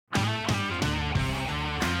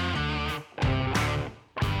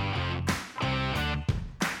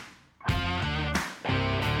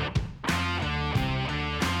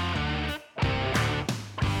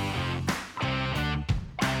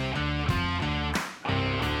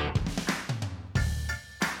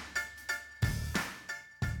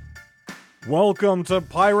Welcome to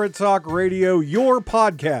Pirate Talk Radio, your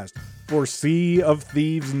podcast for Sea of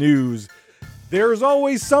Thieves news. There's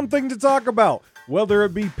always something to talk about, whether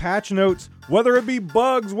it be patch notes, whether it be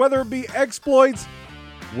bugs, whether it be exploits,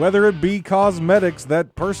 whether it be cosmetics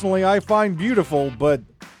that personally I find beautiful but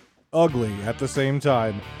ugly at the same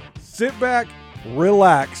time. Sit back,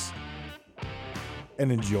 relax,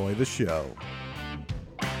 and enjoy the show.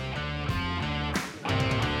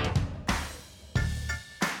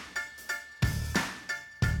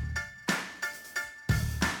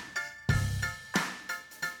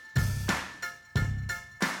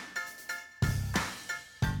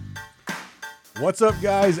 What's up,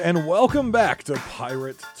 guys, and welcome back to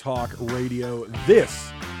Pirate Talk Radio.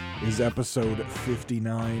 This is episode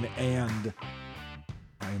 59, and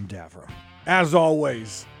I am Davro, as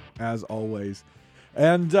always.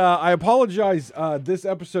 And I apologize, this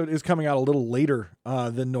episode is coming out a little later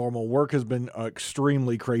than normal. Work has been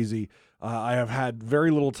extremely crazy. I have had very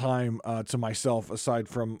little time to myself aside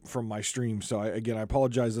from my stream, so I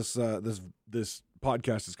apologize. This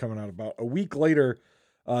podcast is coming out about a week later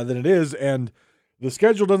than it is, and the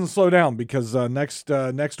schedule doesn't slow down because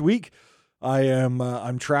next week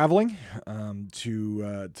I'm traveling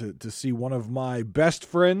to see one of my best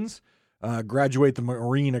friends graduate the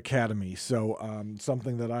Marine Academy. So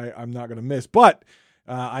something that I'm not going to miss, but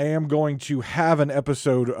I am going to have an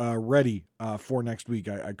episode ready for next week.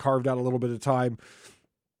 I carved out a little bit of time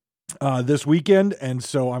this weekend, and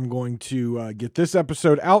so I'm going to get this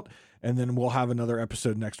episode out. And then we'll have another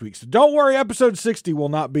episode next week. So don't worry, episode 60 will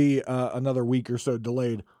not be another week or so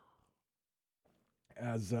delayed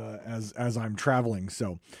as I'm traveling.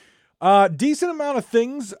 So decent amount of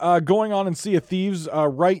things going on in Sea of Thieves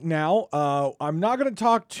right now. I'm not going to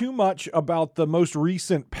talk too much about the most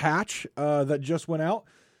recent patch that just went out.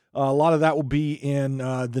 A lot of that will be in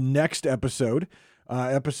the next episode.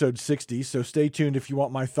 Episode 60. So stay tuned if you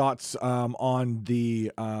want my thoughts on the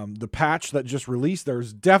patch that just released.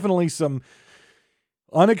 There's definitely some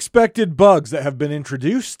unexpected bugs that have been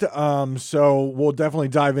introduced. So we'll definitely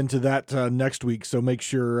dive into that next week. So make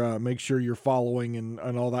sure you're following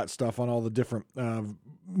and all that stuff on all the different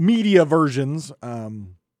media versions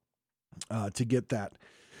to get that.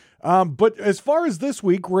 But as far as this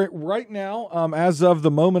week, right now, as of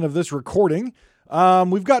the moment of this recording,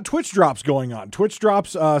 we've got Twitch drops going on. Twitch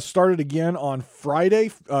drops started again on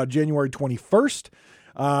Friday, January 21st,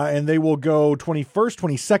 and they will go 21st,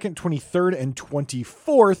 22nd, 23rd, and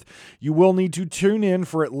 24th. You will need to tune in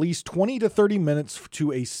for at least 20 to 30 minutes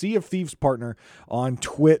to a Sea of Thieves partner on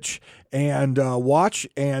Twitch and watch.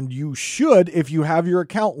 And you should, if you have your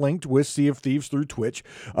account linked with Sea of Thieves through Twitch,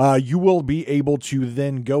 you will be able to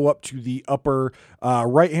then go up to the upper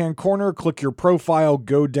right-hand corner, click your profile,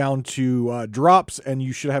 go down to drops, and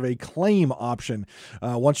you should have a claim option.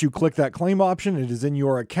 Once you click that claim option, it is in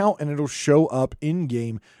your account, and it'll show up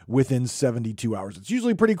in-game within 72 hours. It's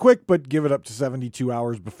usually pretty quick, but give it up to 72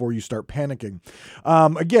 hours before you start panicking.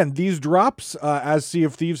 Again, these drops, as Sea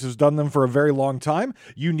of Thieves has done them for a very long time,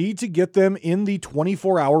 you need to get them in the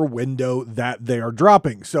 24-hour window that they are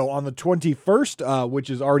dropping. So on the 21st, which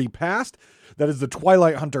is already passed, that is the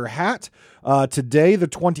Twilight Hunter hat. Today, the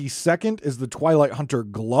 22nd, is the Twilight Hunter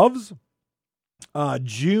gloves. Sunday,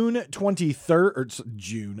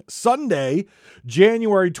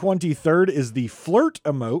 January 23rd is the flirt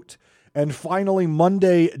emote. And finally,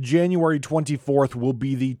 Monday, January 24th will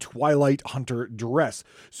be the Twilight Hunter dress.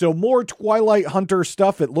 So more Twilight Hunter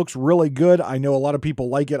stuff. It looks really good. I know a lot of people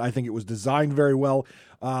like it. I think it was designed very well.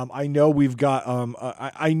 I know we've got,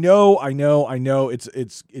 I know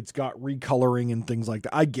it's got recoloring and things like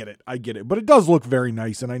that. I get it, but it does look very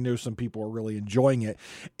nice. And I know some people are really enjoying it.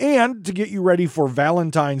 And to get you ready for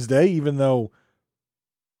Valentine's Day, even though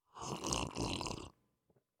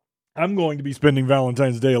I'm going to be spending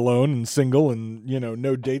Valentine's Day alone and single and,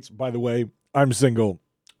 no dates. By the way, I'm single.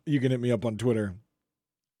 You can hit me up on Twitter.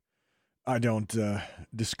 I don't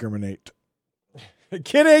discriminate.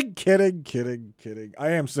 Kidding.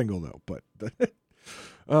 I am single though, but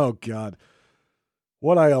oh God,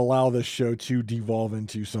 what I allow this show to devolve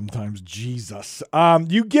into sometimes, Jesus.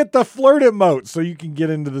 You get the flirt emote so you can get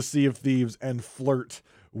into the Sea of Thieves and flirt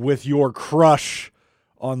with your crush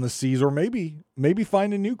on the seas, or maybe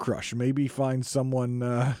find a new crush, maybe find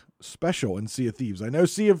someone special in Sea of Thieves. I know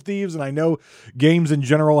Sea of Thieves and I know games in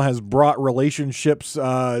general has brought relationships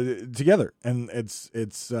together, and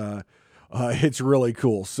it's really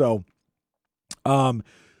cool. So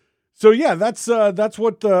yeah, that's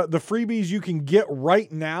what the freebies you can get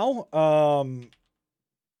right now.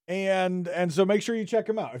 And so make sure you check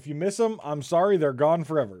them out. If you miss them, I'm sorry, they're gone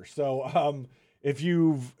forever. So if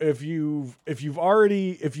you've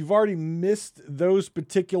already missed those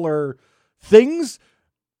particular things,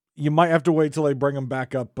 you might have to wait till they bring them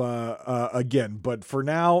back up again. But for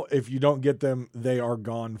now, if you don't get them, they are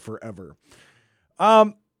gone forever.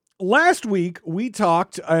 Last week we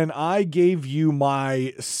talked and I gave you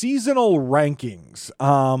my seasonal rankings.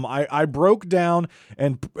 I broke down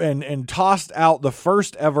and tossed out the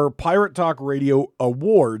first ever Pirate Talk Radio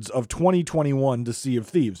Awards of 2021 to Sea of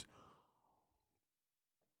Thieves.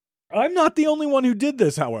 I'm not the only one who did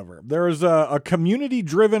this, however. There is a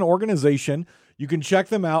community-driven organization. You can check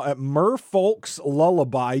them out at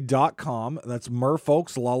merfolkslullaby.com. That's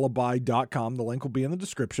merfolkslullaby.com. The link will be in the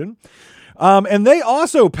description. And they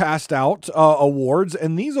also passed out awards,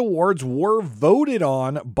 and these awards were voted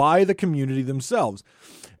on by the community themselves.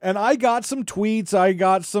 And I got some tweets, I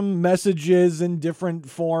got some messages in different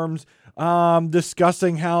forms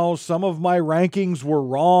discussing how some of my rankings were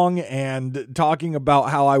wrong and talking about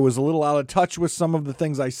how I was a little out of touch with some of the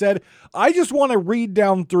things I said. I just want to read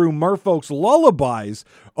down through Merfolk's Lullabies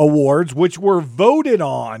awards, which were voted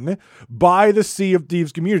on by the Sea of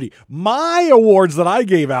Thieves community. My awards that I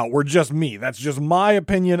gave out were just me. That's just my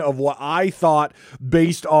opinion of what I thought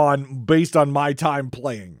based on my time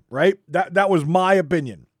playing, right? That was my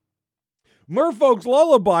opinion. Merfolk's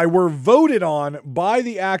Lullaby were voted on by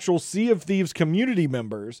the actual Sea of Thieves community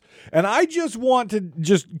members, and I just want to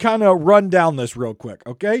just kind of run down this real quick,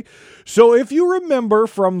 okay? So if you remember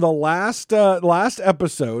from the last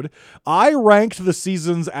episode, I ranked the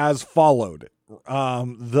seasons as followed.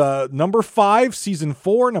 The number 5, season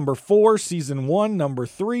 4, number 4, season 1, number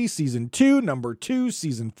 3, season 2, number 2,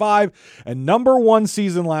 season 5, and number 1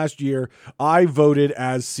 season last year, I voted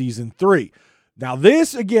as season 3. Now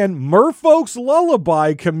this, again, Merfolk's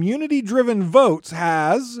Lullaby community-driven votes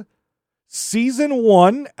has season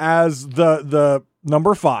 1 as the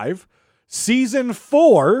number 5, season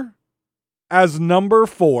 4 as number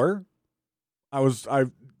 4.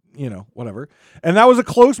 Whatever. And that was a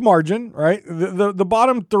close margin, right? The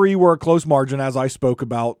bottom 3 were a close margin, as I spoke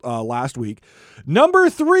about last week. Number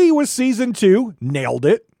 3 was season 2, nailed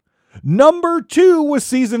it. Number 2 was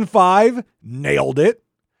season 5, nailed it.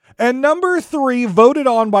 And number 3, voted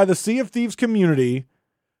on by the Sea of Thieves community,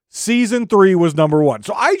 season 3 was number 1.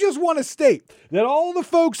 So I just want to state that all the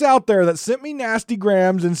folks out there that sent me nasty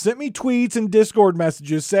grams and sent me tweets and Discord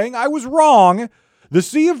messages saying I was wrong, the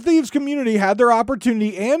Sea of Thieves community had their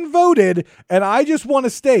opportunity and voted, and I just want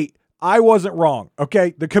to state I wasn't wrong,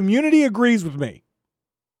 okay? The community agrees with me.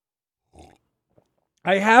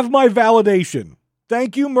 I have my validation.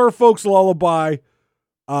 Thank you, Merfolk's Lullaby,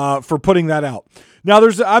 for putting that out. Now,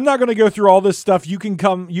 I'm not going to go through all this stuff. You can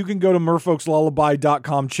go to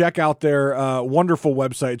merfolkslullaby.com, check out their wonderful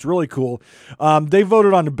website. It's really cool. They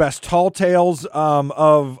voted on the best tall tales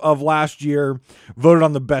of last year, voted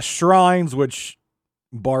on the best shrines, which,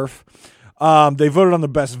 barf. They voted on the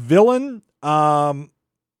best villain,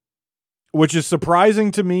 which is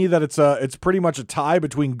surprising to me that it's pretty much a tie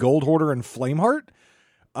between Gold Hoarder and Flameheart.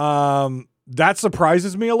 That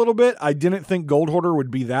surprises me a little bit. I didn't think Gold Hoarder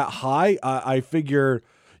would be that high. I figure,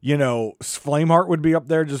 Flameheart would be up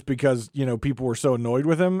there just because, people were so annoyed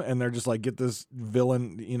with him and they're just like, get this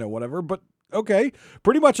villain, whatever. But okay,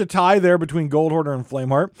 pretty much a tie there between Gold Hoarder and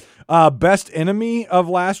Flameheart. Best enemy of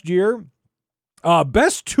last year.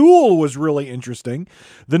 Best tool was really interesting.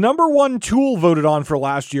 The number 1 tool voted on for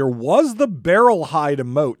last year was the barrel hide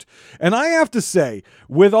emote. And I have to say,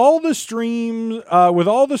 with all the streaming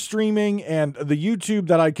and the YouTube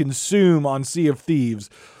that I consume on Sea of Thieves,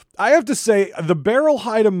 I have to say the barrel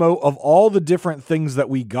hide emote of all the different things that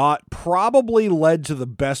we got probably led to the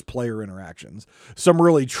best player interactions. Some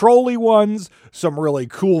really trolly ones, some really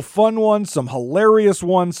cool fun ones, some hilarious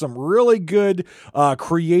ones, some really good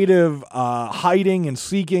creative hiding and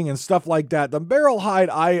seeking and stuff like that. The barrel hide,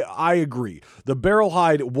 I agree. The barrel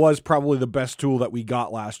hide was probably the best tool that we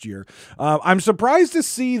got last year. I'm surprised to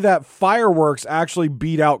see that fireworks actually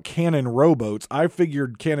beat out cannon rowboats. I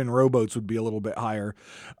figured cannon rowboats would be a little bit higher.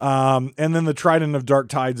 And then the Trident of Dark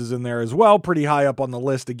Tides is in there as well, pretty high up on the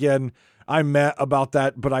list. Again, I'm meh about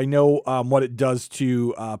that, but I know what it does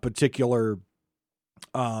to particular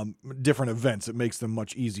different events. It makes them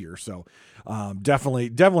much easier. So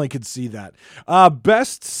definitely could see that.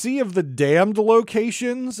 Best Sea of the Damned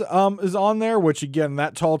locations is on there, which again,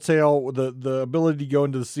 that tall tale, the ability to go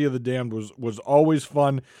into the Sea of the Damned was always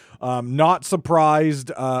fun. Not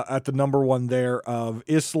surprised at the number one there of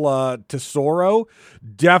Isla Tesoro.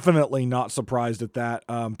 Definitely not surprised at that.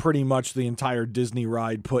 Pretty much the entire Disney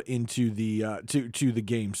ride put into the to the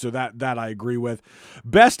game. So that I agree with.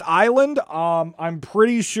 Best Island. I'm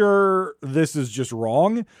pretty sure this is just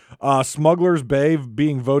wrong. Smuggler's Bay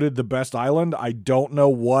being voted the best island. I don't know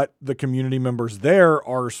what the community members there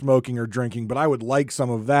are smoking or drinking, but I would like some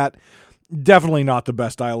of that. Definitely not the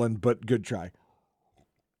best island, but good try.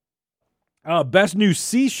 Best new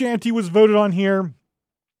sea shanty was voted on here.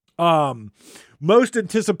 Most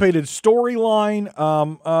anticipated storyline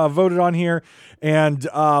voted on here, and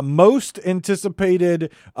most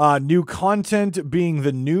anticipated new content being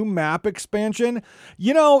the new map expansion.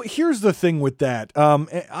 You know, here's the thing with that.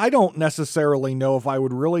 I don't necessarily know if I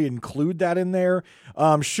would really include that in there.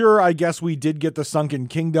 Sure, I guess we did get the Sunken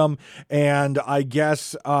Kingdom, and I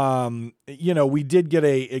guess we did get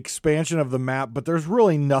a expansion of the map, but there's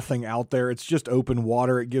really nothing out there. It's just open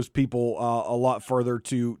water. It gives people a lot further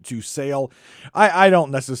to sail. I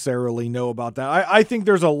don't necessarily know about that. I think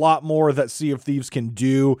there's a lot more that Sea of Thieves can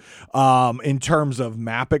do in terms of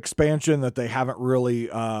map expansion that they haven't really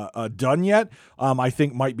done yet. I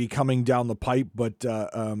think might be coming down the pipe, but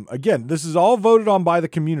again, this is all voted on by the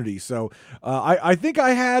community. So I think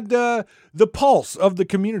I had the pulse of the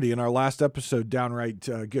community in our last episode downright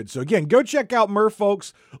good. So again, go check out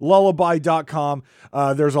merfolkslullaby.com.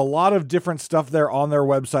 There's a lot of different stuff there on their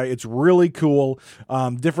website. It's really cool.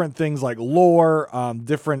 Different things like lore,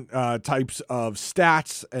 different types of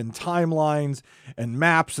stats and timelines and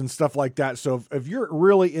maps and stuff like that. So if you're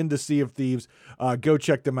really into Sea of Thieves, go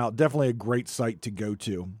check them out. Definitely a great site to go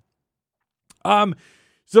to.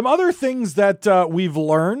 Some other things that we've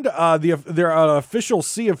learned, their official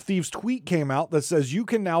Sea of Thieves tweet came out that says you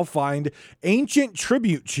can now find ancient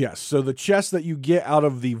tribute chests. So the chests that you get out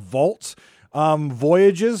of the vaults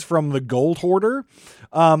voyages from the Gold Hoarder.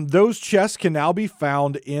 Those chests can now be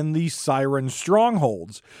found in the Siren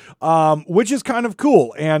strongholds, which is kind of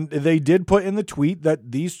cool. And they did put in the tweet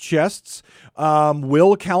that these chests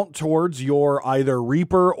will count towards your either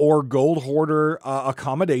Reaper or Gold Hoarder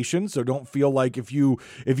accommodation. So don't feel like if you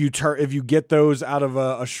get those out of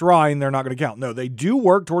a shrine, they're not going to count. No, they do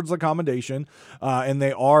work towards accommodation, and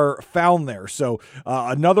they are found there. So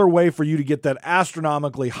another way for you to get that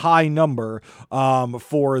astronomically high number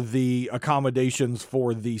for the accommodations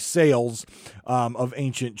for the sales of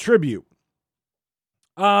ancient tribute.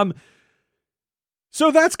 So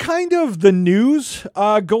that's kind of the news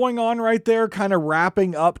going on right there, kind of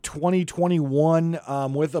wrapping up 2021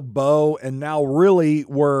 with a bow, and now really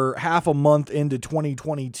we're half a month into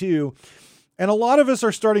 2022. And a lot of us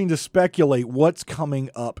are starting to speculate what's coming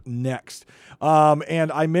up next.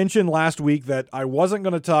 And I mentioned last week that I wasn't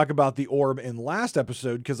going to talk about the orb in last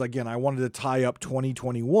episode because, again, I wanted to tie up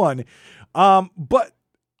 2021. But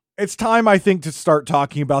it's time, I think, to start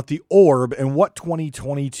talking about the orb and what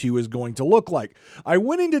 2022 is going to look like. I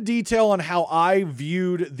went into detail on how I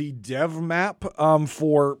viewed the dev map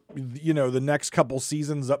for, the next couple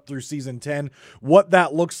seasons up through season 10, what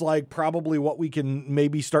that looks like, probably what we can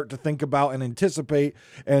maybe start to think about and anticipate,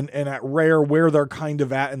 and at Rare, where they're kind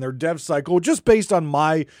of at in their dev cycle, just based on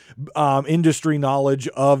my industry knowledge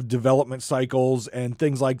of development cycles and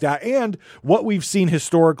things like that, and what we've seen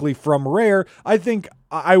historically from Rare. I think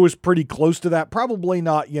I was pretty close to that. Probably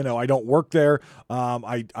not, I don't work there.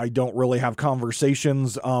 I don't really have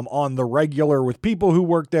conversations on the regular with people who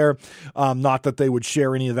work there. Not that they would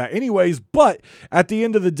share any of that anyways, but at the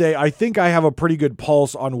end of the day, I think I have a pretty good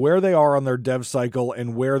pulse on where they are on their dev cycle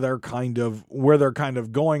and where they're kind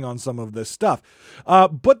of going on some of this stuff.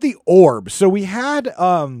 But the orb. So we had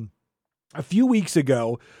a few weeks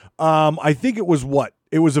ago, I think it was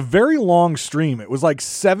It was a very long stream. It was like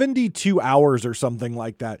 72 hours or something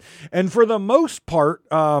like that. And for the most part,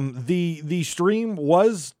 the stream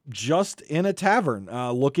was just in a tavern,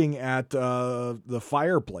 looking at the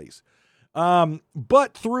fireplace.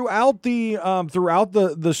 But throughout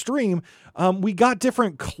the stream, we got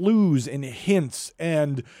different clues and hints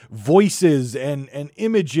and voices and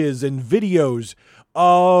images and videos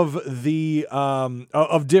of the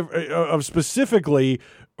of specifically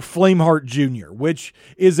Flameheart Jr., which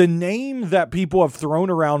is a name that people have thrown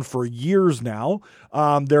around for years now.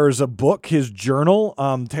 There is a book, his journal,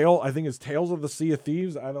 I think it's Tales of the Sea of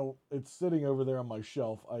Thieves. It's sitting over there on my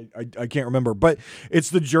shelf. I can't remember, but it's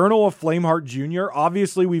the journal of Flameheart Jr.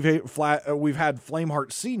 Obviously, we've had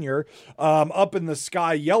Flameheart Sr. Up in the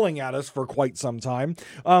sky yelling at us for quite some time.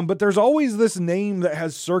 But there's always this name that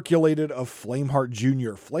has circulated of Flameheart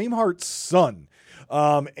Jr., Flameheart's son.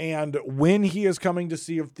 And when he is coming to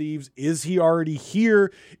Sea of Thieves, is he already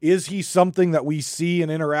here? Is he something that we see and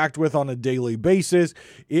interact with on a daily basis?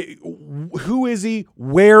 Who is he?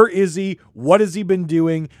 Where is he? What has he been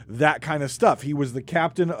doing? That kind of stuff. He was the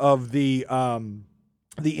captain of the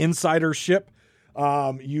Insider ship.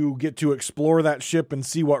 You get to explore that ship and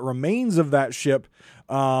see what remains of that ship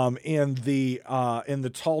in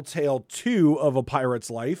the Tall Tale 2 of A Pirate's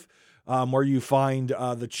Life. Where you find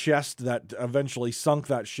the chest that eventually sunk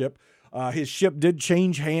that ship. His ship did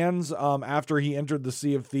change hands after he entered the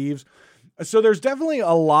Sea of Thieves. So there's definitely a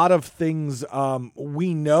lot of things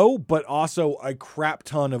we know, but also a crap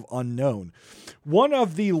ton of unknown. One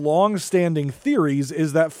of the long-standing theories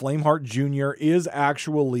is that Flameheart Jr. is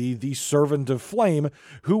actually the Servant of Flame,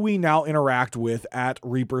 who we now interact with at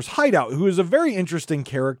Reaper's Hideout, who is a very interesting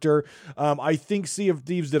character. I think Sea of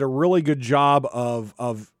Thieves did a really good job of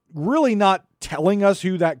really not telling us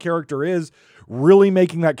who that character is, really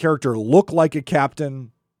making that character look like a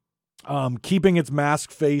captain, keeping its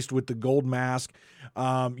mask faced with the gold mask,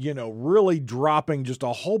 really dropping just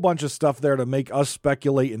a whole bunch of stuff there to make us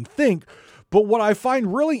speculate and think. But what I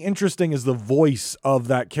find really interesting is the voice of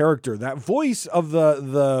that character. That voice of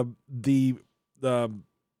the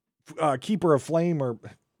Keeper of Flame, or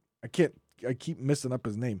I keep messing up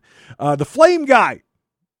his name. The Flame guy.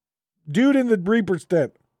 Dude in the Reaper's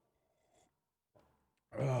tent.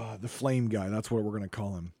 The Flame guy. That's what we're going to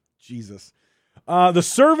call him. Jesus. The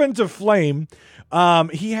Servant of Flame.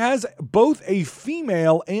 He has both a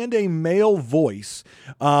female and a male voice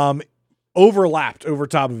overlapped over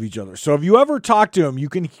top of each other. So if you ever talk to him, you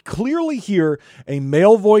can clearly hear a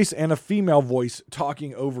male voice and a female voice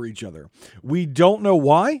talking over each other. We don't know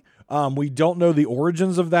why. We don't know the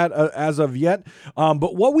origins of that as of yet.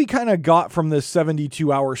 But what we kind of got from this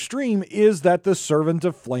 72-hour stream is that the Servant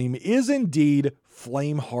of Flame is indeed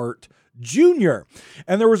Flameheart Jr.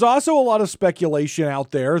 And there was also a lot of speculation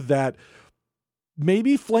out there that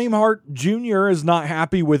maybe Flameheart Jr. is not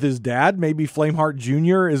happy with his dad. Maybe Flameheart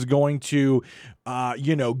Jr. is going to,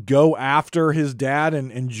 go after his dad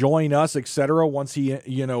and join us, etc. once he,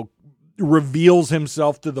 reveals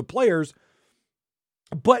himself to the players.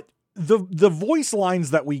 But the voice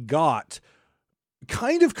lines that we got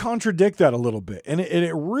kind of contradict that a little bit. And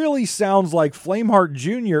it really sounds like Flameheart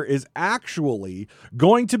Jr. is actually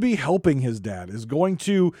going to be helping his dad, is going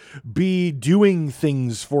to be doing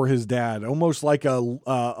things for his dad, almost like a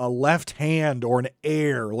left hand or an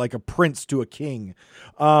heir, like a prince to a king.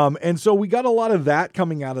 And so we got a lot of that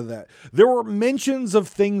coming out of that. There were mentions of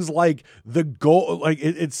things like the gold, like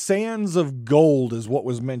it's sands of gold is what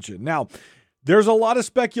was mentioned. Now, there's a lot of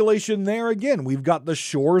speculation there. Again, we've got the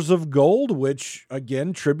Shores of Gold, which,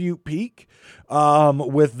 again, Tribute Peak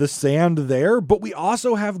with the sand there. But we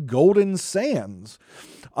also have Golden Sands.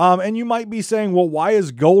 And you might be saying, well, why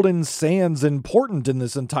is Golden Sands important in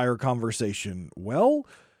this entire conversation? Well,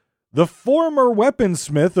 the former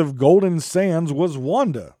weaponsmith of Golden Sands was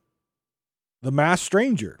Wanda, the masked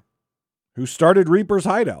stranger, who started Reaper's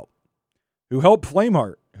Hideout, who helped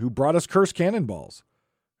Flameheart, who brought us cursed cannonballs,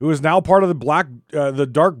 who is now part of the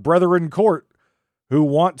Dark Brethren court, who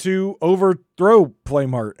want to overthrow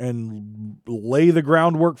Flameheart and lay the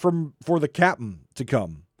groundwork for the captain to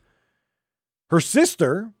come. Her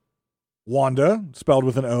sister, Wanda, spelled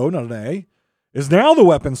with an O, not an A, is now the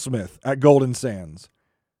weaponsmith at Golden Sands.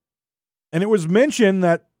 And it was mentioned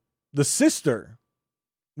that the sister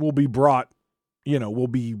will be brought, will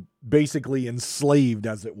be basically enslaved,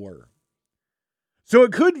 as it were. So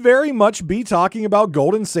it could very much be talking about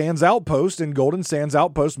Golden Sands Outpost, and Golden Sands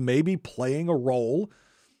Outpost may be playing a role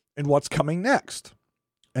in what's coming next.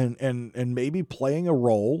 And maybe playing a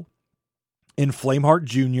role in Flameheart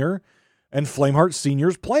Jr. and Flameheart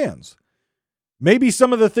Sr.'s plans. Maybe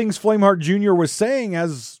some of the things Flameheart Jr. was saying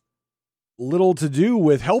has little to do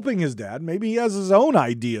with helping his dad. Maybe he has his own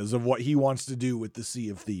ideas of what he wants to do with the Sea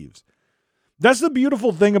of Thieves. That's the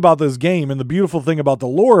beautiful thing about this game, and the beautiful thing about the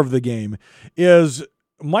lore of the game is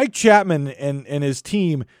Mike Chapman and his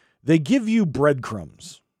team, they give you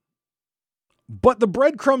breadcrumbs. But the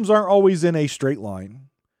breadcrumbs aren't always in a straight line.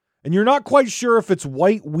 And you're not quite sure if it's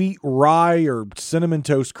white wheat rye or cinnamon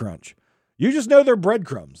toast crunch. You just know they're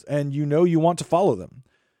breadcrumbs, and you know you want to follow them.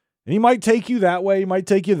 And he might take you that way, he might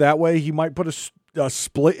take you that way, he might put a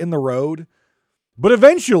split in the road. But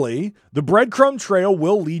eventually, the breadcrumb trail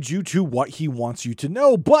will lead you to what he wants you to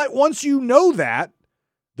know. But once you know that,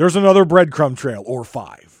 there's another breadcrumb trail, or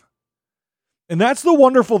 5. And that's the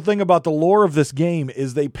wonderful thing about the lore of this game,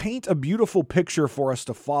 is they paint a beautiful picture for us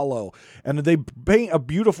to follow. And they paint a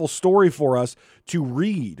beautiful story for us to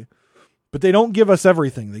read. But they don't give us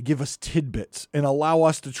everything. They give us tidbits and allow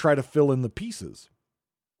us to try to fill in the pieces.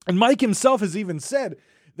 And Mike himself has even said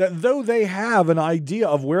that though they have an idea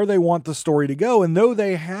of where they want the story to go, and though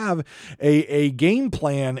they have a game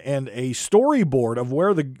plan and a storyboard of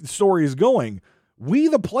where the story is going, we,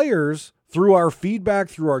 the players, through our feedback,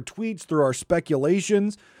 through our tweets, through our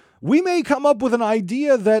speculations, we may come up with an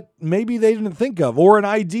idea that maybe they didn't think of, or an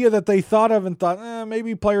idea that they thought of and thought,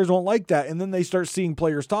 maybe players won't like that. And then they start seeing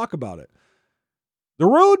players talk about it. The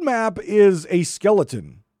roadmap is a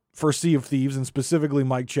skeleton for Sea of Thieves, and specifically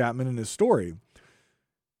Mike Chapman and his story.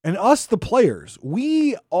 And us, the players,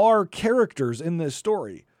 we are characters in this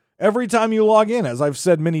story. Every time you log in, as I've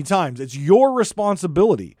said many times, it's your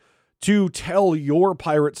responsibility to tell your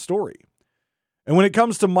pirate story. And when it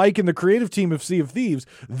comes to Mike and the creative team of Sea of Thieves,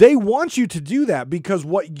 they want you to do that because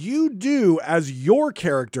what you do as your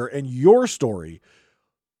character and your story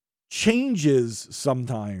changes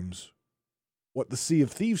sometimes what the Sea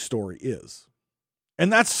of Thieves story is.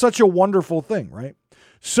 And that's such a wonderful thing, right?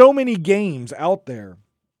 So many games out there,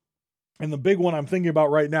 and the big one I'm thinking about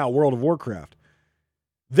right now, World of Warcraft,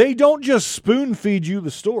 they don't just spoon feed you the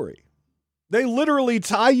story. They literally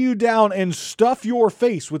tie you down and stuff your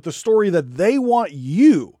face with the story that they want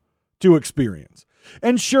you to experience.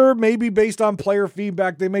 And sure, maybe based on player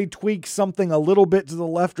feedback, they may tweak something a little bit to the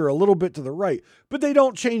left or a little bit to the right, but they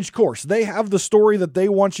don't change course. They have the story that they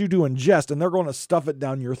want you to ingest, and they're going to stuff it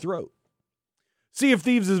down your throat. Sea of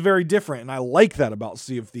Thieves is very different, and I like that about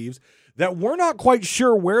Sea of Thieves, that we're not quite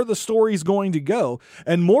sure where the story is going to go,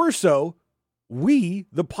 and more so, we,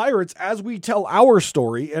 the pirates, as we tell our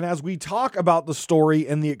story and as we talk about the story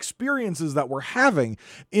and the experiences that we're having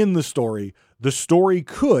in the story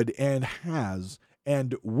could and has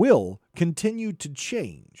and will continue to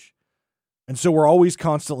change. And so we're always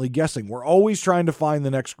constantly guessing. We're always trying to find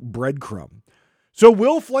the next breadcrumb. So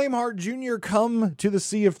will Flameheart Jr. come to the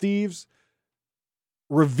Sea of Thieves,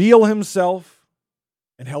 reveal himself,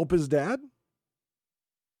 and help his dad?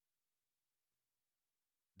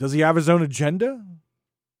 Does he have his own agenda?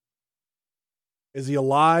 Is he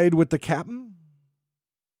allied with the captain?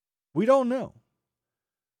 We don't know.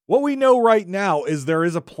 What we know right now is there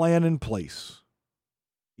is a plan in place.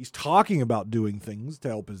 He's talking about doing things to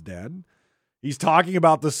help his dad. He's talking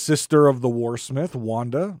about the sister of the Warsmith,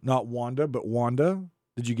 Wanda. Not Wanda, but Wanda.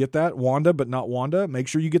 Did you get that? Wanda, but not Wanda. Make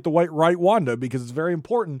sure you get the right Wanda, because it's very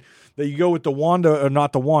important that you go with the Wanda or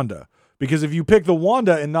not the Wanda. Because if you pick the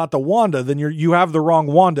Wanda and not the Wanda, then you have the wrong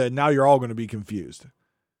Wanda, and now you're all going to be confused.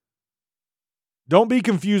 Don't be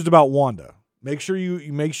confused about Wanda. Make sure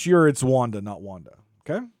you make sure it's Wanda, not Wanda.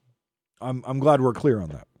 Okay? I'm glad we're clear on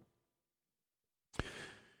that.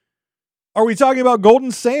 Are we talking about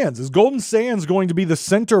Golden Sands? Is Golden Sands going to be the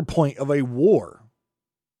center point of a war?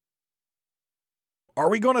 Are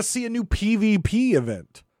we going to see a new PvP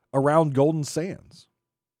event around Golden Sands?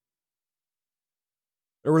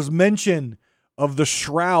 There was mention of the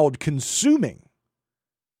shroud consuming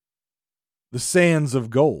the sands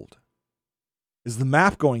of gold. Is the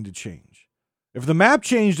map going to change? If the map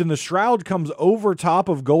changed and the shroud comes over top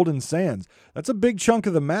of Golden Sands, that's a big chunk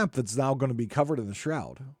of the map that's now going to be covered in the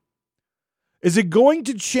shroud. Is it going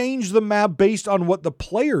to change the map based on what the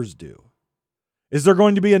players do? Is there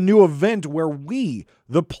going to be a new event where we,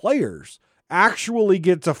 the players, actually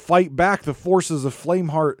get to fight back the forces of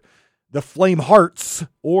Flameheart, the Flamehearts,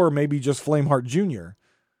 or maybe just Flameheart Jr.,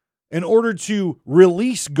 in order to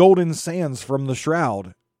release Golden Sands from the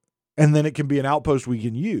shroud, and then it can be an outpost we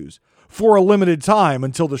can use for a limited time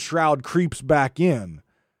until the shroud creeps back in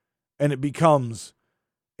and it becomes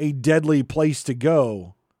a deadly place to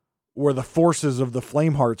go where the forces of the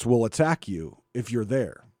Flamehearts will attack you if you're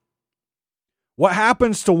there. What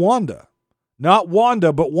happens to Wanda? Not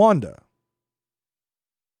Wanda, but Wanda.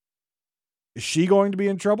 Is she going to be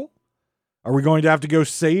in trouble? Are we going to have to go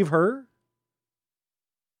save her?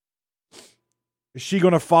 Is she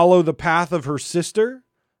going to follow the path of her sister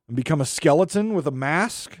and become a skeleton with a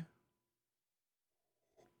mask?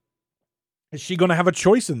 Is she going to have a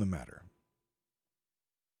choice in the matter?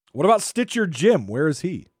 What about Stitcher Jim? Where is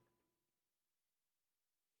he?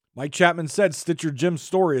 Mike Chapman said Stitcher Jim's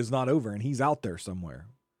story is not over, and he's out there somewhere.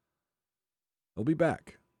 He'll be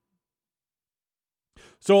back.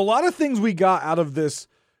 So a lot of things we got out of this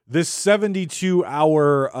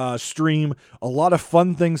 72-hour stream, a lot of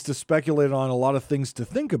fun things to speculate on, a lot of things to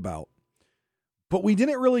think about. But we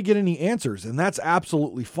didn't really get any answers, and that's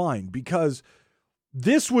absolutely fine, because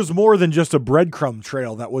this was more than just a breadcrumb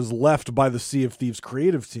trail that was left by the Sea of Thieves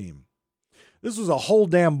creative team. This was a whole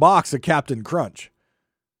damn box of Captain Crunch.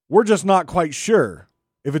 We're just not quite sure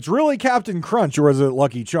if it's really Captain Crunch or is it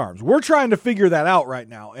Lucky Charms. We're trying to figure that out right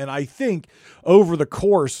now, and I think over the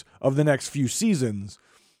course of the next few seasons,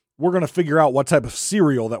 we're going to figure out what type of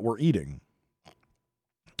cereal that we're eating.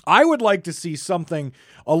 I would like to see something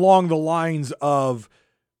along the lines of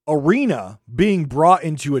Arena being brought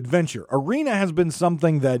into Adventure. Arena has been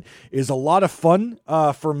something that is a lot of fun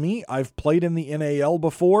for me. I've played in the NAL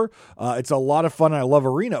before. It's a lot of fun. I love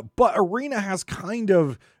Arena, but Arena has kind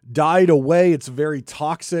of died away. It's very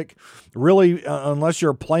toxic, really, unless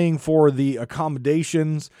you're playing for the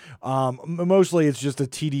accommodations. Mostly it's just a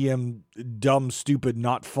TDM, dumb, stupid,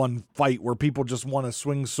 not fun fight where people just want to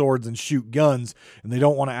swing swords and shoot guns and they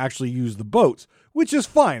don't want to actually use the boats, which is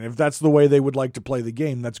fine. If that's the way they would like to play the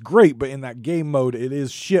game, that's great. But in that game mode, it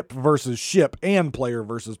is ship versus ship and player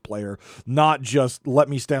versus player, not just let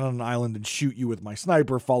me stand on an island and shoot you with my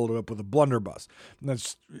sniper, followed up with a blunderbuss.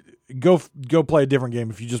 That's go play a different game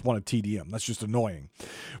if you just want a TDM. That's just annoying.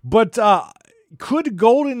 But could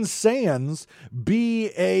Golden Sands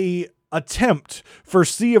be a attempt for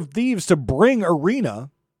Sea of Thieves to bring Arena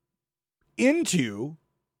into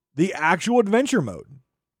the actual adventure mode?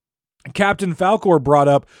 Captain Falcore brought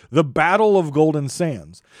up the Battle of Golden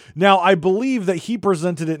Sands. Now, I believe that he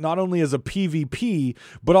presented it not only as a PvP,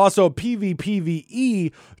 but also a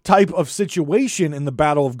PvPvE type of situation in the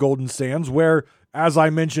Battle of Golden Sands, where, as I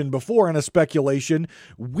mentioned before in a speculation,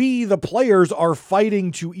 we, the players, are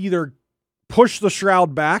fighting to either push the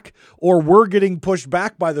shroud back, or we're getting pushed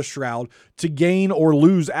back by the shroud to gain or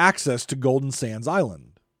lose access to Golden Sands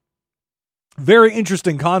Island. Very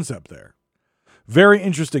interesting concept there. Very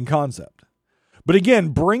interesting concept. But again,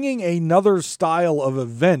 bringing another style of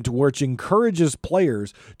event which encourages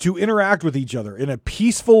players to interact with each other in a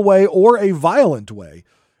peaceful way or a violent way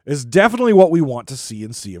is definitely what we want to see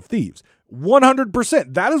in Sea of Thieves.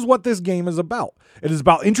 100%. That is what this game is about. It is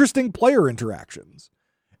about interesting player interactions.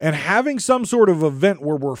 And having some sort of event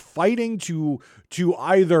where we're fighting to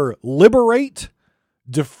either liberate,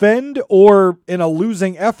 defend, or in a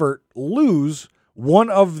losing effort, lose one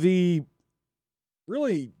of the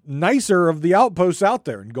really nicer of the outposts out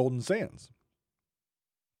there in Golden Sands.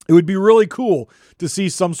 It would be really cool to see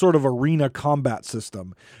some sort of arena combat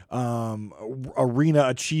system, arena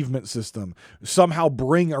achievement system, somehow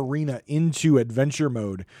bring arena into adventure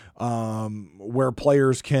mode, where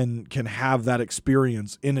players can have that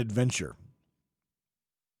experience in adventure.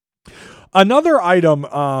 Another item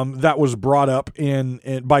that was brought up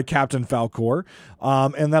by Captain Falcore,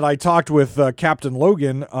 and that I talked with Captain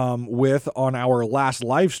Logan with on our last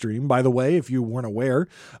live stream. By the way, if you weren't aware,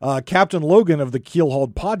 Captain Logan of the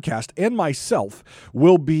Keelhauled podcast and myself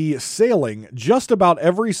will be sailing just about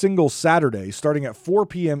every single Saturday, starting at 4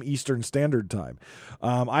 p.m. Eastern Standard Time.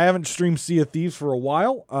 I haven't streamed Sea of Thieves for a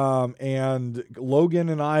while, and Logan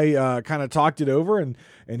and I kind of talked it over, and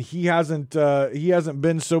he hasn't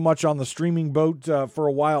been so much on the streaming boat for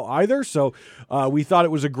a while either. So we thought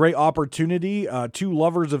it was a great opportunity. Two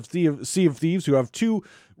lovers of Sea of Thieves who have two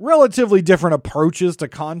relatively different approaches to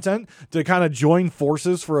content to kind of join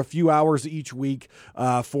forces for a few hours each week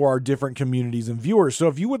for our different communities and viewers. So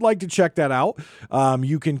if you would like to check that out,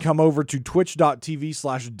 you can come over to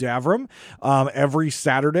twitch.tv/Davram every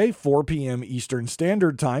Saturday, 4 p.m. Eastern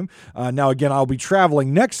Standard Time. Now, again, I'll be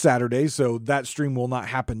traveling next Saturday, so that stream will not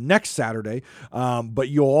happen next Saturday, but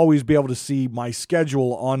you'll always be able to see my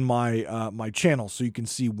schedule on my channel, so you can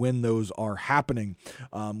see when those are happening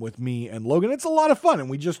with me and Logan. It's a lot of fun, and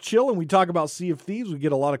we just chill and we talk about Sea of Thieves. We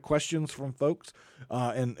get a lot of questions from folks,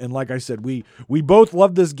 and like I said, we both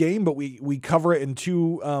love this game, but we cover it in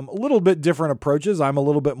two a little bit different approaches. I'm a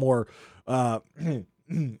little bit more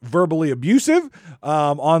verbally abusive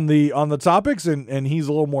on the topics, and he's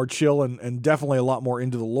a little more chill and definitely a lot more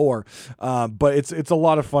into the lore. But it's a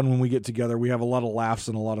lot of fun when we get together. We have a lot of laughs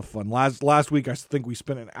and a lot of fun. Last week I think we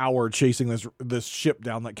spent an hour chasing this ship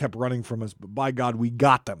down that kept running from us, but by God, we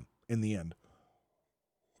got them in the end.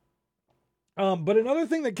 But another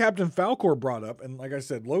thing that Captain Falcore brought up, and like I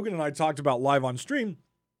said, Logan and I talked about live on stream,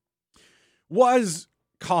 was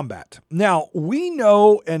combat. Now, we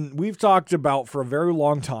know, and we've talked about for a very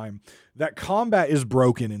long time, that combat is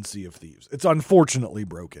broken in Sea of Thieves. It's unfortunately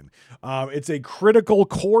broken. It's a critical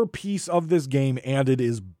core piece of this game, and it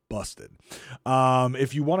is busted.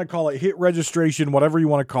 If you want to call it hit registration, whatever you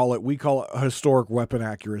want to call it, we call it historic weapon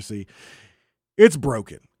accuracy. It's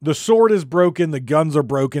broken. The sword is broken, the guns are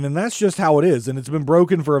broken, and that's just how it is, and it's been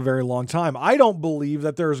broken for a very long time. I don't believe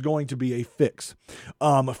that there's going to be a fix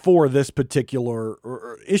for this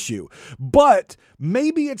particular issue, but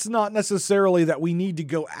maybe it's not necessarily that we need to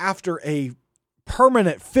go after a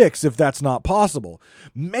permanent fix if that's not possible.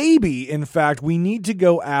 Maybe, in fact, we need to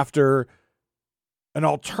go after an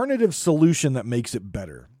alternative solution that makes it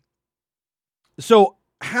better. So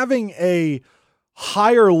having a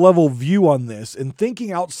higher level view on this and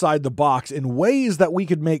thinking outside the box in ways that we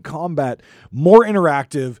could make combat more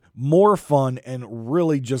interactive, more fun, and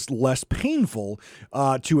really just less painful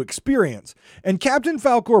to experience. And Captain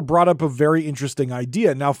Falcore brought up a very interesting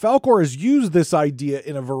idea. Now, Falcore has used this idea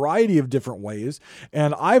in a variety of different ways,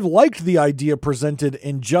 and I've liked the idea presented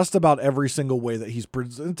in just about every single way that he's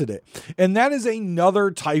presented it. And that is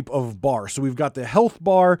another type of bar. So we've got the health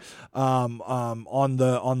bar on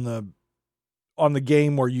the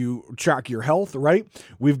game where you track your health, right?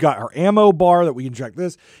 We've got our ammo bar that we can track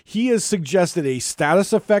this. He has suggested a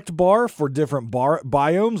status effect bar for different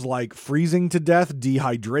biomes like freezing to death,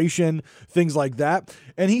 dehydration, things like that.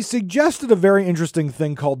 And he suggested a very interesting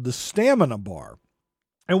thing called the stamina bar.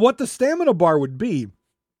 And what the stamina bar would be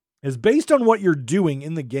is based on what you're doing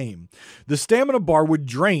in the game. The stamina bar would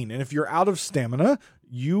drain. And if you're out of stamina,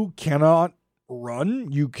 you cannot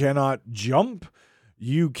run, you cannot jump,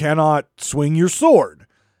 you cannot swing your sword.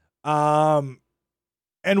 And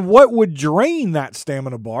what would drain that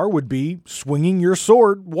stamina bar would be swinging your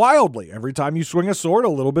sword wildly. Every time you swing a sword, a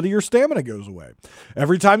little bit of your stamina goes away.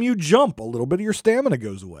 Every time you jump, a little bit of your stamina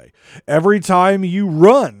goes away. Every time you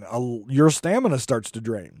run, your stamina starts to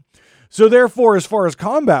drain. So therefore, as far as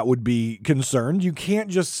combat would be concerned, you can't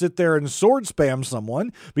just sit there and sword spam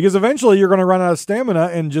someone, because eventually you're going to run out of stamina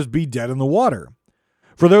and just be dead in the water.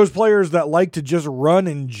 For those players that like to just run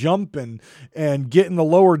and jump and get in the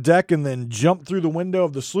lower deck and then jump through the window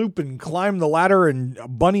of the sloop and climb the ladder and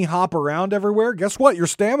bunny hop around everywhere, guess what? Your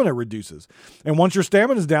stamina reduces. And once your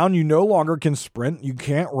stamina is down, you no longer can sprint, you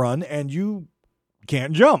can't run, and you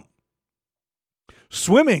can't jump.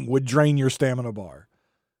 Swimming would drain your stamina bar.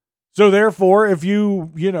 So therefore, if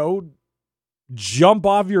you jump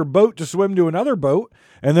off your boat to swim to another boat,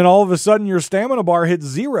 and then all of a sudden your stamina bar hits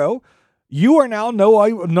 0, you are now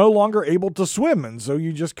no longer able to swim. And so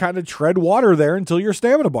you just kind of tread water there until your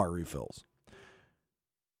stamina bar refills.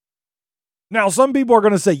 Now, some people are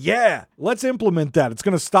going to say, yeah, let's implement that. It's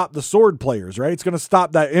going to stop the sword players, right? It's going to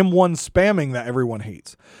stop that M1 spamming that everyone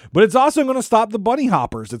hates. But it's also going to stop the bunny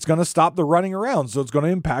hoppers. It's going to stop the running around. So it's going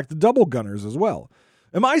to impact the double gunners as well.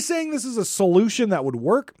 Am I saying this is a solution that would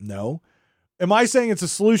work? No. Am I saying it's a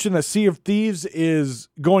solution that Sea of Thieves is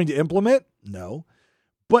going to implement? No.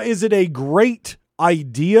 But is it a great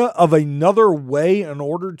idea of another way in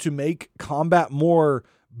order to make combat more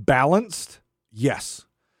balanced? Yes.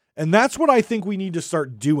 And that's what I think we need to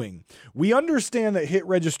start doing. We understand that hit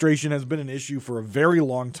registration has been an issue for a very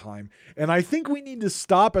long time. And I think we need to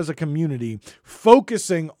stop as a community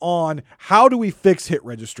focusing on how do we fix hit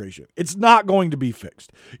registration. It's not going to be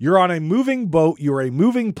fixed. You're on a moving boat. You're a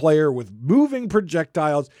moving player with moving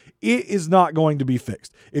projectiles. It is not going to be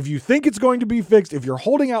fixed. If you think it's going to be fixed, if you're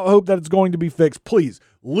holding out hope that it's going to be fixed, please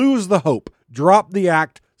lose the hope. Drop the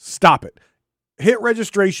act. Stop it. Hit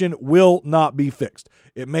registration will not be fixed.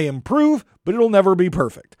 It may improve, but it'll never be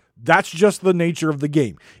perfect. That's just the nature of the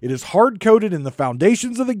game. It is hard-coded in the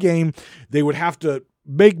foundations of the game. They would have to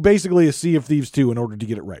make basically a Sea of Thieves 2 in order to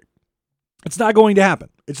get it right. It's not going to happen.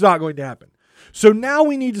 It's not going to happen. So now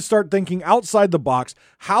we need to start thinking outside the box.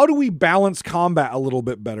 How do we balance combat a little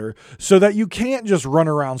bit better so that you can't just run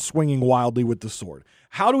around swinging wildly with the sword?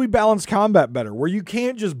 How do we balance combat better where you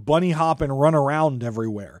can't just bunny hop and run around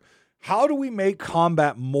everywhere? How do we make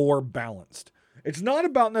combat more balanced? It's not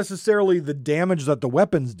about necessarily the damage that the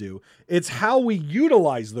weapons do. It's how we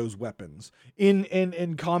utilize those weapons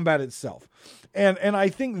in combat itself. And I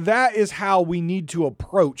think that is how we need to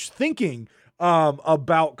approach thinking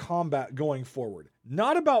about combat going forward.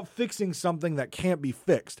 Not about fixing something that can't be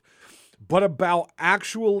fixed, but about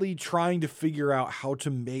actually trying to figure out how to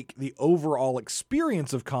make the overall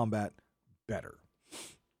experience of combat better.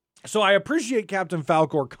 So I appreciate Captain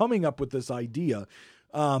Falcore coming up with this idea.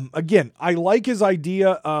 Again, I like his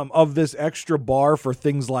idea of this extra bar for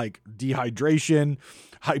things like dehydration,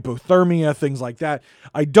 hypothermia, things like that.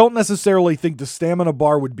 I don't necessarily think the stamina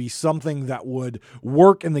bar would be something that would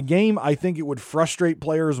work in the game. I think it would frustrate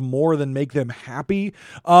players more than make them happy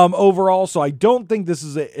overall. So I don't think this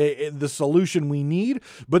is the solution we need.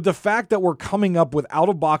 But the fact that we're coming up with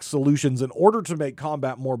out-of-box solutions in order to make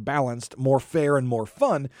combat more balanced, more fair, and more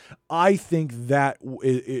fun, I think that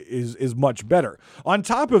is much better. On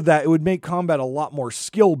top of that, it would make combat a lot more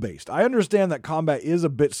skill-based. I understand that combat is a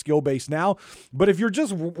bit skill-based now, but if you're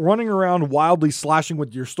just running around wildly slashing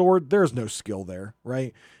with your sword, there's no skill there,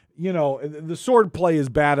 right? You know, the sword play is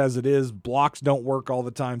bad as it is. Blocks don't work all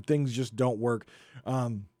the time. Things just don't work.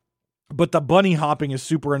 But the bunny hopping is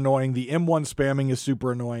super annoying. The M1 spamming is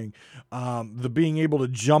super annoying. The being able to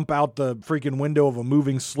jump out the freaking window of a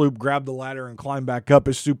moving sloop, grab the ladder, and climb back up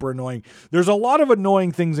is super annoying. There's a lot of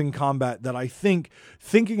annoying things in combat that I think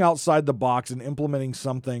thinking outside the box and implementing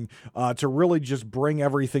something to really just bring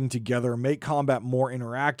everything together, make combat more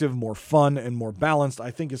interactive, more fun, and more balanced,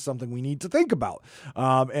 I think is something we need to think about.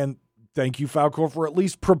 And thank you, Falcore, for at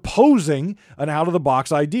least proposing an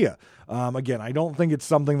out-of-the-box idea. Again, I don't think it's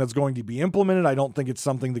something that's going to be implemented. I don't think it's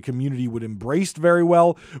something the community would embrace very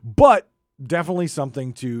well, but definitely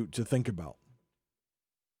something to think about.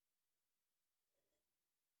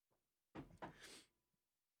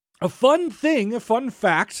 A fun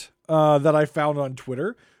fact that I found on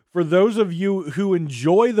Twitter, for those of you who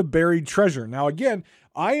enjoy the buried treasure. Now, again,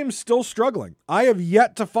 I am still struggling. I have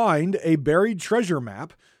yet to find a buried treasure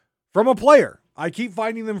map from a player. I keep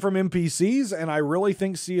finding them from NPCs, and I really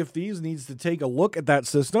think Sea of Thieves needs to take a look at that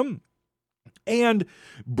system and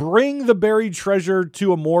bring the buried treasure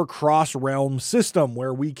to a more cross-realm system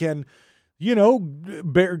where we can,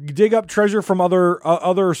 dig up treasure from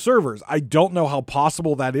other servers. I don't know how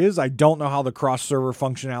possible that is. I don't know how the cross-server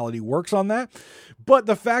functionality works on that. But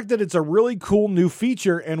the fact that it's a really cool new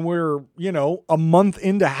feature and we're, a month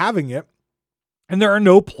into having it, and there are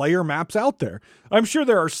no player maps out there. I'm sure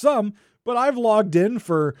there are some, but I've logged in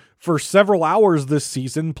for several hours this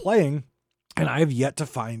season playing, and I have yet to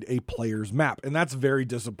find a player's map. And that's very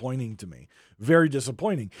disappointing to me. Very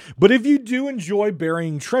disappointing. But if you do enjoy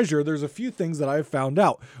burying treasure, there's a few things that I've found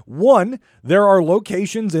out. One, there are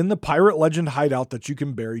locations in the Pirate Legend hideout that you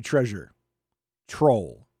can bury treasure.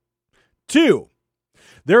 Troll. Two,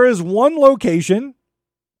 there is one location,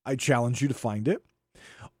 I challenge you to find it,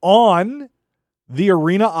 on the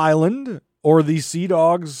Arena Island or the Sea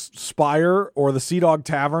Dog's Spire or the Sea Dog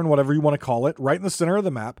Tavern, whatever you want to call it, right in the center of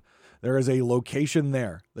the map, there is a location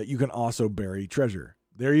there that you can also bury treasure.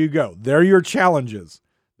 There you go. There are your challenges.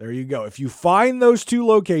 There you go. If you find those two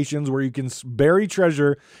locations where you can bury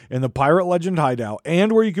treasure in the Pirate Legend hideout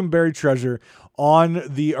and where you can bury treasure on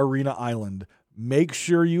the Arena Island, make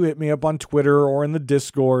sure you hit me up on Twitter or in the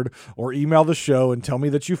Discord or email the show and tell me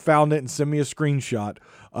that you found it and send me a screenshot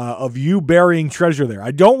of you burying treasure there.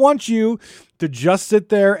 I don't want you to just sit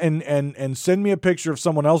there and send me a picture of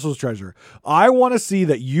someone else's treasure. I want to see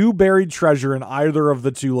that you buried treasure in either of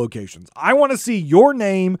the two locations. I want to see your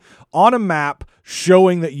name on a map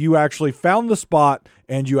showing that you actually found the spot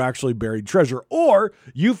and you actually buried treasure, or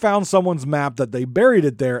you found someone's map that they buried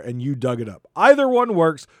it there and you dug it up. Either one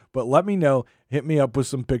works, but let me know. Hit me up with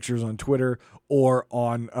some pictures on Twitter or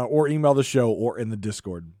or email the show or in the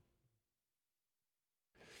Discord.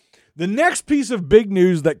 The next piece of big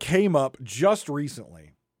news that came up just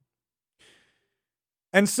recently,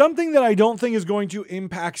 and something that I don't think is going to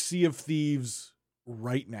impact Sea of Thieves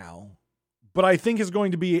right now, but I think is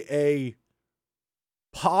going to be a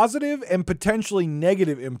positive and potentially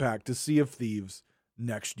negative impact to Sea of Thieves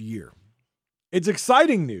next year. It's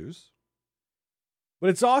exciting news, but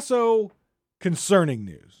it's also concerning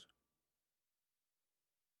news.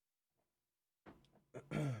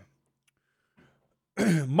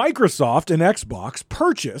 Microsoft and Xbox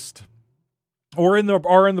purchased, or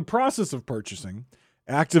are in the process of purchasing,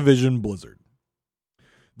 Activision Blizzard.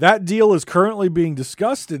 That deal is currently being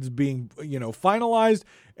discussed. It's being, finalized,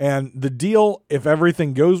 and the deal, if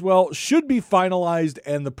everything goes well, should be finalized,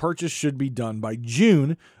 and the purchase should be done by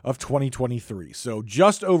June of 2023. So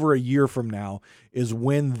just over a year from now is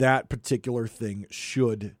when that particular thing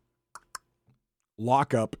should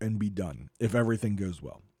lock up and be done, if everything goes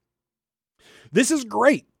well. This is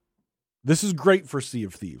great. This is great for Sea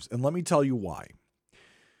of Thieves, and let me tell you why.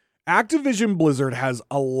 Activision Blizzard has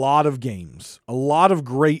a lot of games, a lot of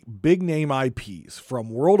great big name IPs, from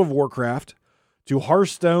World of Warcraft to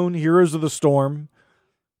Hearthstone, Heroes of the Storm,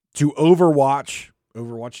 to Overwatch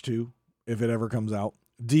 2, if it ever comes out,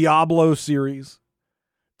 Diablo series,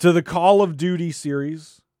 to the Call of Duty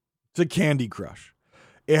series, to Candy Crush.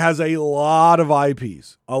 It has a lot of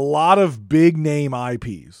IPs, a lot of big name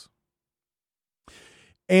IPs.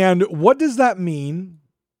 And what does that mean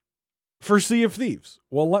for Sea of Thieves?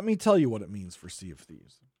 Well, let me tell you what it means for Sea of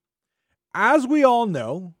Thieves. As we all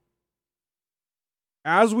know,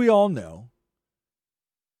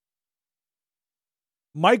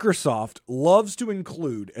 Microsoft loves to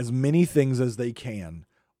include as many things as they can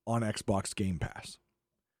on Xbox Game Pass.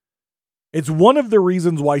 It's one of the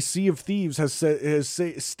reasons why Sea of Thieves has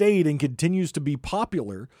stayed and continues to be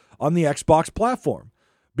popular on the Xbox platform,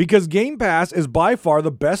 because Game Pass is by far the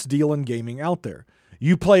best deal in gaming out there.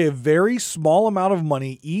 You pay a very small amount of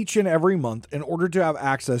money each and every month in order to have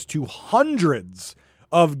access to hundreds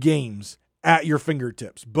of games at your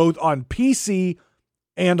fingertips, both on PC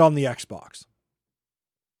and on the Xbox.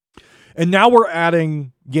 And now we're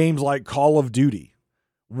adding games like Call of Duty,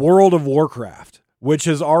 World of Warcraft, which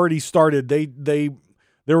has already started.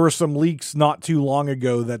 There were some leaks not too long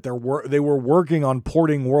ago that they were working on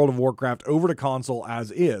porting World of Warcraft over to console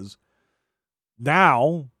as is.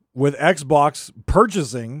 Now, with Xbox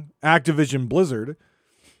purchasing Activision Blizzard,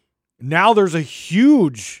 now there's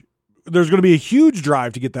going to be a huge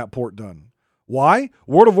drive to get that port done. Why?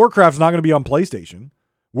 World of Warcraft is not going to be on PlayStation.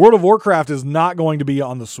 World of Warcraft is not going to be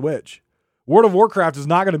on the Switch. World of Warcraft is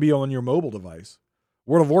not going to be on your mobile device.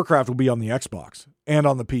 World of Warcraft will be on the Xbox and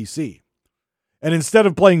on the PC. And instead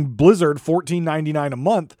of playing Blizzard $14.99 a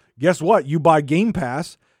month, guess what? You buy Game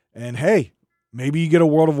Pass, and hey, maybe you get a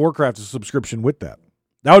World of Warcraft subscription with that.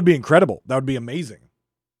 That would be incredible. That would be amazing.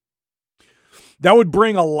 That would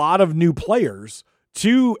bring a lot of new players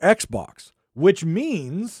to Xbox, which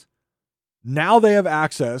means now they have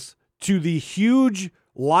access to the huge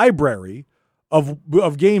library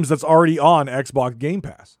of games that's already on Xbox Game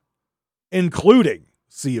Pass, including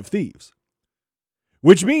Sea of Thieves.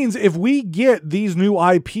 Which means if we get these new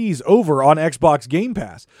IPs over on Xbox Game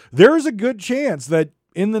Pass, there's a good chance that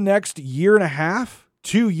in the next year and a half,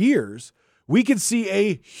 2 years, we could see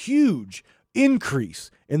a huge increase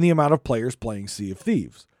in the amount of players playing Sea of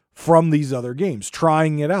Thieves from these other games,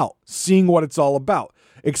 trying it out, seeing what it's all about,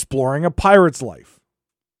 exploring a pirate's life.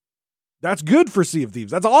 That's good for Sea of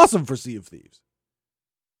Thieves. That's awesome for Sea of Thieves.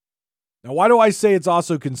 Now, why do I say it's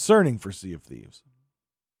also concerning for Sea of Thieves?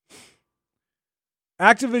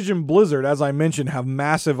 Activision Blizzard, as I mentioned, have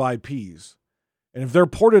massive IPs. And if they're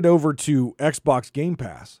ported over to Xbox Game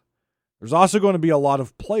Pass, there's also going to be a lot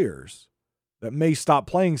of players that may stop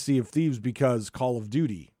playing Sea of Thieves because Call of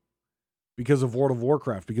Duty, because of World of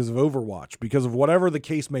Warcraft, because of Overwatch, because of whatever the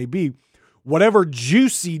case may be, whatever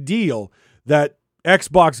juicy deal that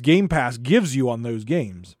Xbox Game Pass gives you on those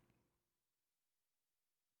games,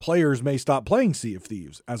 players may stop playing Sea of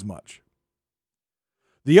Thieves as much.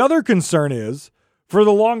 The other concern is, for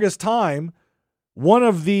the longest time, one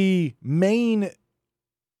of the main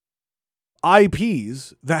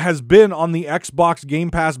IPs that has been on the Xbox Game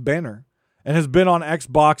Pass banner and has been on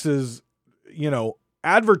Xbox's,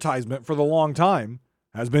 advertisement for the long time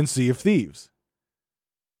has been Sea of Thieves.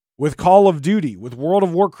 With Call of Duty, with World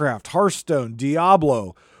of Warcraft, Hearthstone,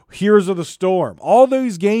 Diablo, Heroes of the Storm, all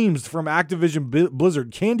those games from Activision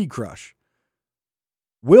Blizzard, Candy Crush.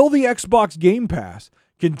 Will the Xbox Game Pass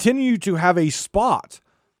continue to have a spot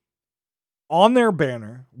on their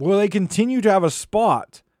banner? Will they continue to have a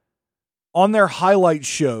spot on their highlight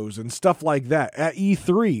shows and stuff like that at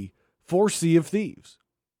E3 for Sea of Thieves?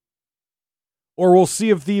 Or will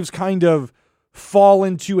Sea of Thieves kind of fall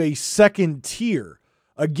into a second tier,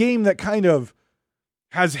 a game that kind of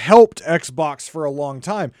has helped Xbox for a long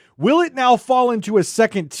time? Will it now fall into a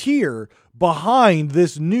second tier behind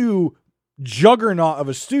this new juggernaut of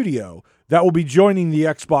a studio that will be joining the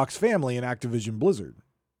Xbox family in Activision Blizzard?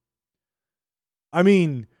 I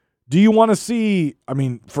mean, do you want to see,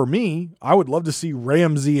 for me, I would love to see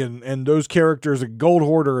Ramsey and those characters, and Gold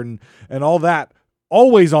Hoarder and all that,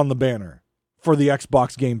 always on the banner for the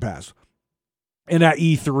Xbox Game Pass and at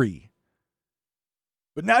E3.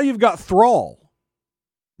 But now you've got Thrall.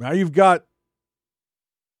 Now you've got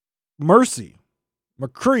Mercy,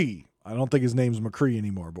 McCree. I don't think his name's McCree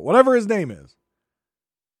anymore, but whatever his name is.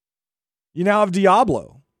 You now have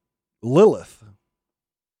Diablo, Lilith.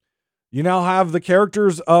 You now have the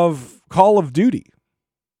characters of Call of Duty.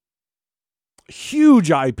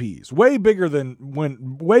 Huge IPs, way bigger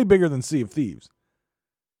than Sea of Thieves.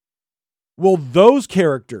 Will those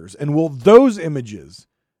characters and will those images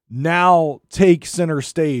now take center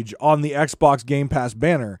stage on the Xbox Game Pass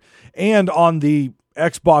banner and on the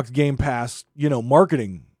Xbox Game Pass,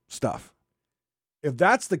 marketing stuff? If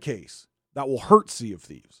that's the case, that will hurt Sea of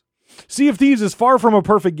Thieves. Sea of Thieves is far from a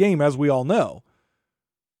perfect game, as we all know.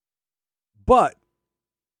 But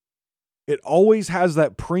it always has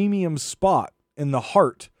that premium spot in the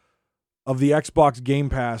heart of the Xbox Game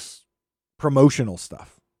Pass promotional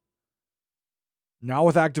stuff. Now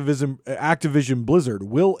with Activision Blizzard,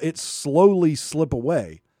 will it slowly slip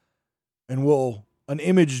away? And will an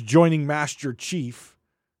image joining Master Chief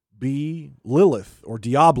be Lilith or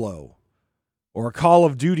Diablo or a Call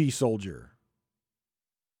of Duty soldier?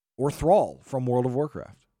 Or Thrall from World of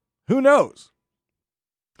Warcraft? Who knows?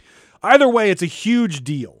 Either way, it's a huge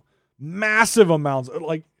deal. Massive amounts,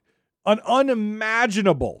 like an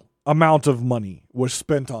unimaginable amount of money was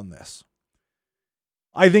spent on this.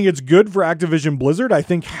 I think it's good for Activision Blizzard. I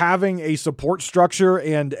think having a support structure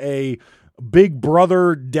and a big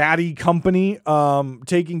brother daddy company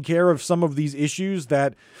taking care of some of these issues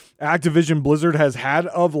that Activision Blizzard has had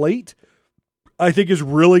of late, I think is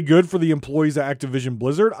really good for the employees at Activision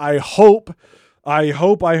Blizzard. I hope that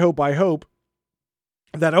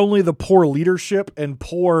only the poor leadership and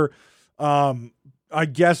poor,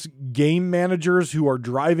 game managers who are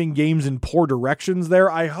driving games in poor directions there,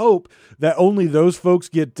 I hope that only those folks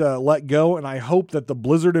get let go, and I hope that the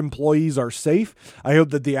Blizzard employees are safe. I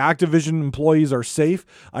hope that the Activision employees are safe.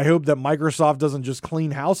 I hope that Microsoft doesn't just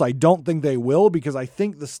clean house. I don't think they will, because I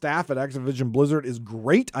think the staff at Activision Blizzard is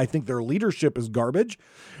great. I think their leadership is garbage,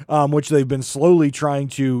 which they've been slowly trying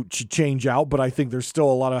to change out, but I think there's still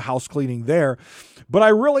a lot of house cleaning there. But I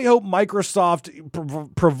really hope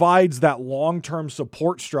Microsoft provides that long-term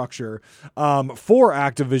support structure for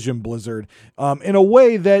Activision Blizzard in a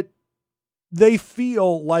way that they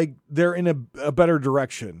feel like they're in a better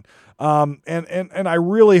direction. And I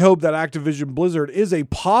really hope that Activision Blizzard is a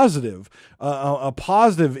positive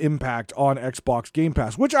impact on Xbox Game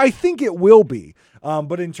Pass, which I think it will be.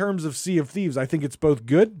 But in terms of Sea of Thieves, I think it's both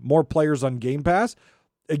good, more players on Game Pass.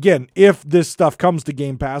 Again, if this stuff comes to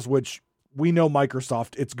Game Pass, which we know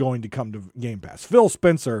Microsoft, it's going to come to Game Pass. Phil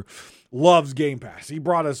Spencer loves Game Pass. He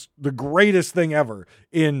brought us the greatest thing ever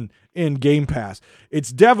in Game Pass.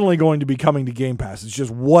 It's definitely going to be coming to Game Pass. It's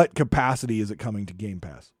just what capacity is it coming to Game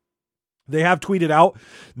Pass? They have tweeted out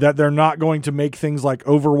that they're not going to make things like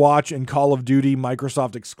Overwatch and Call of Duty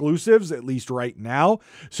Microsoft exclusives, at least right now.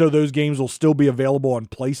 So those games will still be available on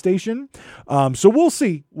PlayStation. So we'll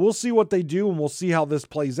see. We'll see what they do, and we'll see how this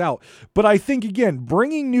plays out. But I think, again,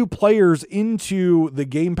 bringing new players into the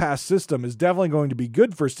Game Pass system is definitely going to be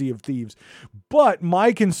good for Sea of Thieves. But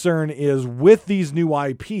my concern is with these new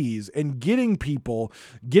IPs and getting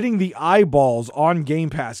the eyeballs on Game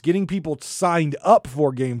Pass, getting people signed up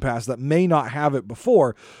for Game Pass that may not have it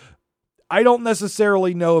before. I don't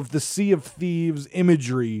necessarily know if the Sea of Thieves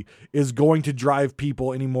imagery is going to drive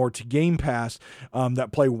people anymore to Game Pass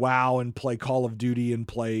that play WoW and play Call of Duty and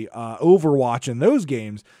play Overwatch and those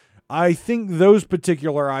games. I think those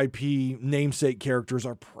particular IP namesake characters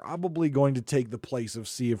are probably going to take the place of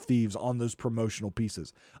Sea of Thieves on those promotional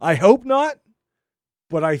pieces. I hope not,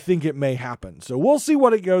 but I think it may happen. So we'll see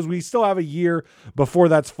what it goes. We still have a year before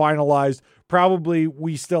that's finalized. Probably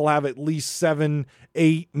we still have at least 7,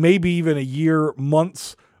 8, maybe even a year,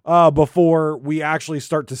 months before we actually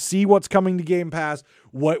start to see what's coming to Game Pass,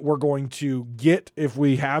 what we're going to get if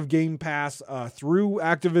we have Game Pass through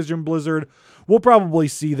Activision Blizzard. We'll probably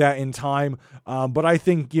see that in time. But I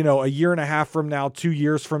think, a year and a half from now, 2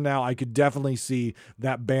 years from now, I could definitely see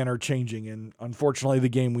that banner changing. And unfortunately, the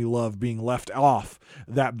game we love being left off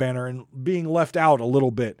that banner and being left out a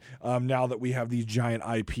little bit now that we have these giant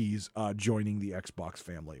IPs joining the Xbox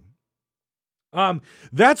family.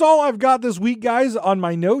 That's all I've got this week, guys, on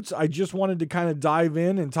my notes. I just wanted to kind of dive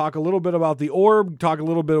in and talk a little bit about the orb, talk a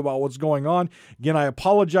little bit about what's going on. Again, I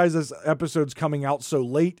apologize this episode's coming out so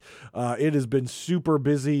late. It has been super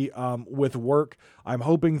busy with work. I'm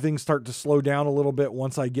hoping things start to slow down a little bit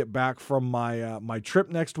once I get back from my trip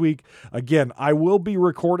next week. Again, I will be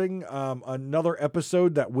recording another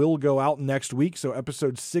episode that will go out next week. So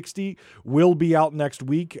episode 60 will be out next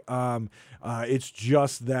week. It's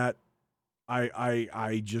just that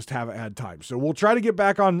I just haven't had time. So we'll try to get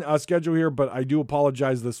back on schedule here, but I do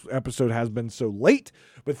apologize. This episode has been so late,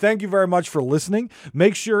 but thank you very much for listening.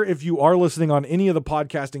 Make sure if you are listening on any of the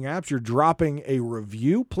podcasting apps, you're dropping a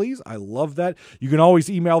review, please. I love that. You can always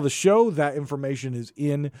email the show. That information is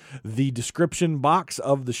in the description box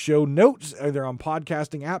of the show notes, either on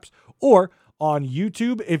podcasting apps or on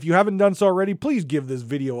YouTube. If you haven't done so already, please give this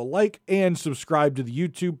video a like and subscribe to the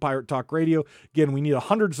YouTube Pirate Talk Radio. Again, we need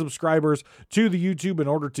 100 subscribers to the YouTube in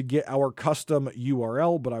order to get our custom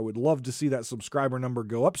URL, but I would love to see that subscriber number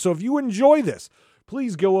go up. So if you enjoy this,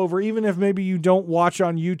 please go over, even if maybe you don't watch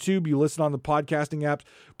on YouTube, you listen on the podcasting apps,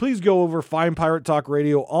 please go over, find Pirate Talk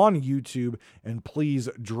Radio on YouTube, and please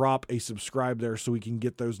drop a subscribe there so we can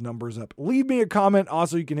get those numbers up. Leave me a comment.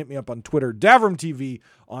 Also, you can hit me up on Twitter, Davram TV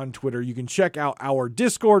on Twitter. You can check out our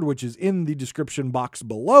Discord, which is in the description box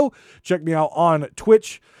below. Check me out on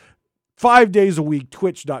Twitch. 5 days a week,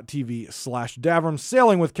 twitch.tv/Davram,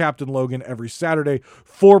 sailing with Captain Logan every Saturday,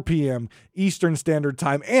 4 p.m. Eastern Standard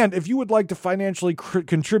Time. And if you would like to financially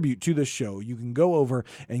contribute to the show, you can go over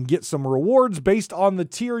and get some rewards based on the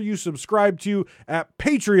tier you subscribe to at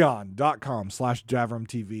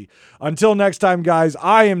patreon.com/DavramTV. Until next time, guys,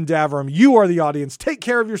 I am Davram. You are the audience. Take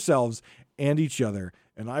care of yourselves and each other.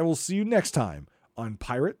 And I will see you next time on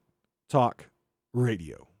Pirate Talk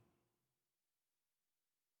Radio.